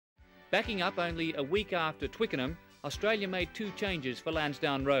Backing up only a week after Twickenham, Australia made 2 changes for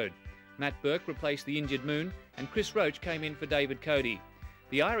Lansdowne Road. Matt Burke replaced the injured Moon and Chris Roach came in for David Cody.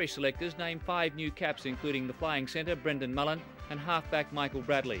 The Irish selectors named 5 new caps, including the flying centre Brendan Mullen and halfback Michael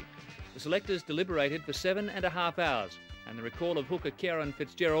Bradley. The selectors deliberated for 7.5 hours, and the recall of hooker Kieran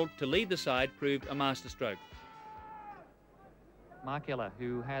Fitzgerald to lead the side proved a masterstroke. Mark Ella,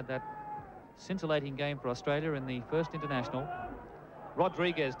 who had that scintillating game for Australia in the first international.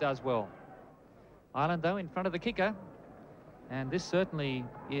 Rodriguez does well. Ireland, though, in front of the kicker, and this certainly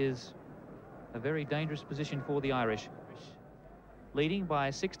is a very dangerous position for the Irish. Leading by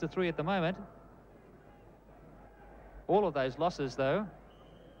 6-3 at the moment. All of those losses, though,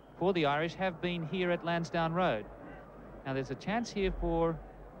 for the Irish have been here at Lansdowne Road. Now there's a chance here for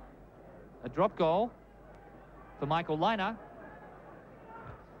a drop goal for Michael Liner.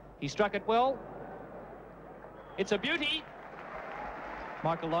 He struck it well. It's a beauty.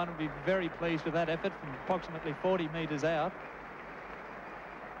 Michael Liner would be very pleased with that effort from approximately 40 metres out.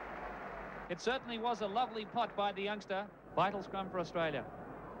 It certainly was a lovely pot by the youngster. Vital scrum for Australia.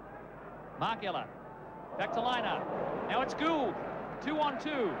 Mark Ella. Back to Liner. Now it's Gould.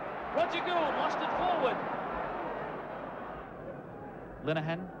 2-on-2. Roger Gould lost it forward.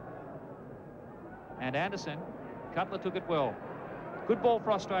 Linehan and Anderson. Cutler took it well. Good ball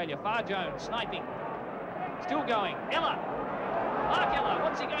for Australia. Far Jones sniping. Still going. Ella. Mark Ella.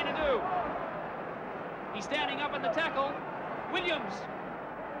 What's he going to do? He's standing up in the tackle. Williams.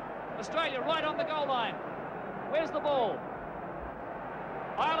 Australia right on the goal line. Where's the ball?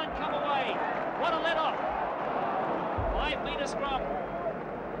 Ireland come away. What a let-off. 5-metre scrum.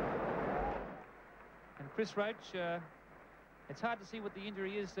 And Chris Roach, it's hard to see what the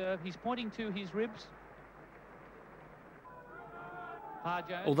injury is. He's pointing to his ribs.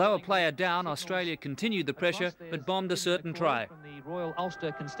 Although a player down, Australia continued the pressure but bombed a certain try. From the Royal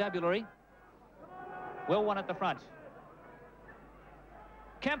Ulster Constabulary. Well won at the front.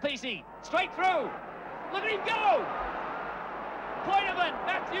 Campese, straight through. Look at him go! Pointerman,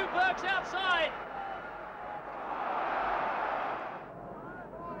 Matthew Burke's outside.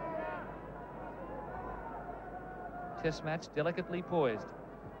 Test match delicately poised.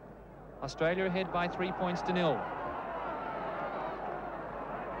 Australia ahead by 3 points to 0.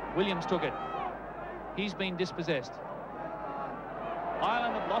 Williams took it. He's been dispossessed.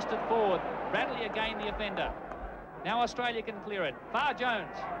 Ireland have lost it forward. Bradley again the offender. Now Australia can clear it. Far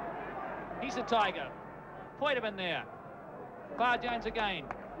Jones. He's a tiger. Pointerman there. Far Jones again.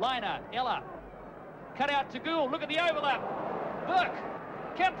 Liner. Ella. Cut out to Gould. Look at the overlap. Burke.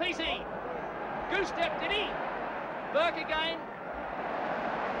 Campese. Goose step, did he? Burke again.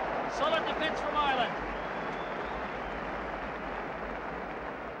 Solid defence from Ireland.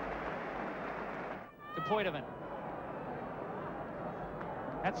 To Pointerman.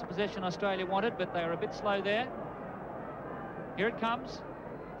 That's the possession Australia wanted, but they were a bit slow there. Here it comes.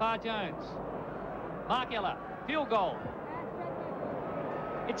 Far Jones. Mark Ella. Field goal.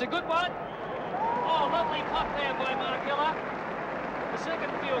 It's a good one. Oh, lovely pop there by Mark Ella. The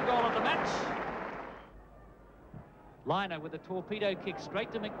second field goal of the match. Liner with a torpedo kick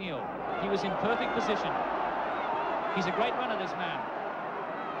straight to McNeil. He was in perfect position. He's a great runner, this man.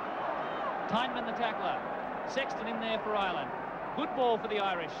 Tyneman the tackler. Sexton in there for Ireland. Good ball for the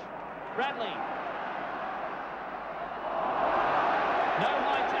Irish. Bradley. No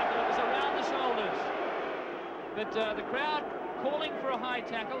high tackle, it was around the shoulders. But the crowd calling for a high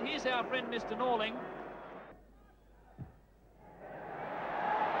tackle. Here's our friend Mr. Norling.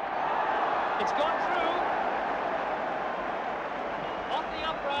 It's gone through. Off the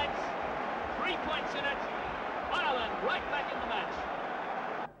uprights. 3 points in it. Ireland right back in the match.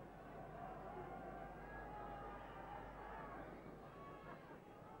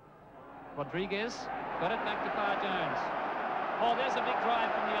 Rodriguez got it back to Far Jones. Oh, there's a big drive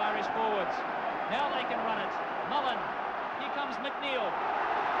from the Irish forwards. Now they can run it. Mullen. Here comes McNeil.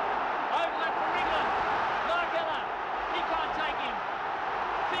 Overlap for England. Mark Ella. He can't take him.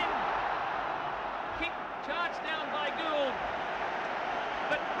 Finn. Kick charged down by Gould.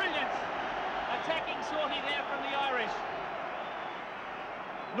 But brilliant attacking sortie there from the Irish.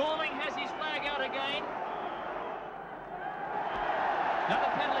 Norling has his flag out again.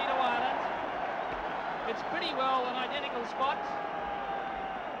 Another penalty to Ireland. It's pretty well an identical spot.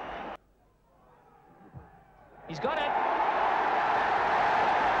 He's got it.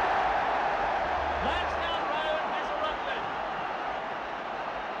 Lansdowne Road has erupted.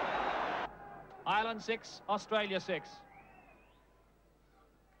 Ireland 6, Australia 6.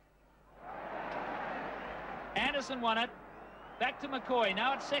 Anderson won it. Back to McCoy.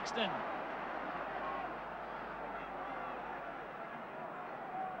 Now it's Sexton.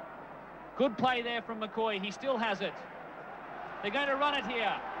 Good play there from McCoy. He still has it. They're going to run it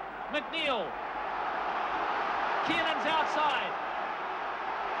here. McNeil. Kiernan's outside.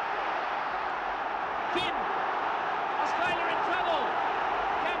 Finn. Australia in trouble.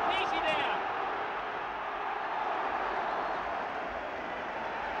 Campisi there.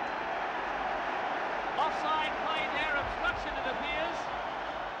 Offside play there. Obstruction, it appears.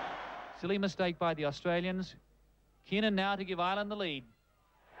 Silly mistake by the Australians. Kiernan now to give Ireland the lead.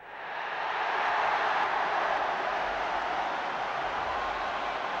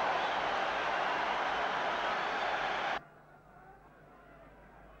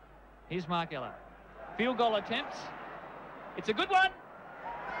 Here's Mark Ella. Field goal attempts. It's a good one.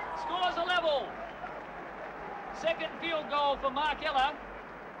 Scores a level. Second field goal for Mark Ella.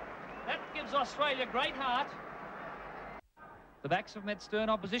 That gives Australia great heart. The backs have met stern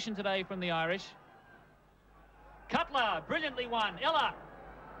opposition today from the Irish. Cutler, brilliantly won. Ella.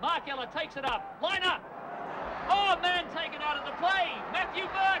 Mark Ella takes it up. Line up. Oh, man taken out of the play. Matthew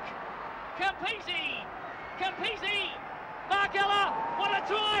Burke. Campisi. Campisi. Mark Ella. What a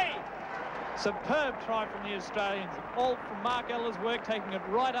try. Superb try from the Australians. All from Mark Ella's work, taking it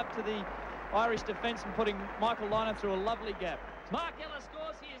right up to the Irish defence and putting Michael Lynham through a lovely gap. Mark Ella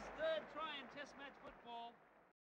scores his third try in Test match.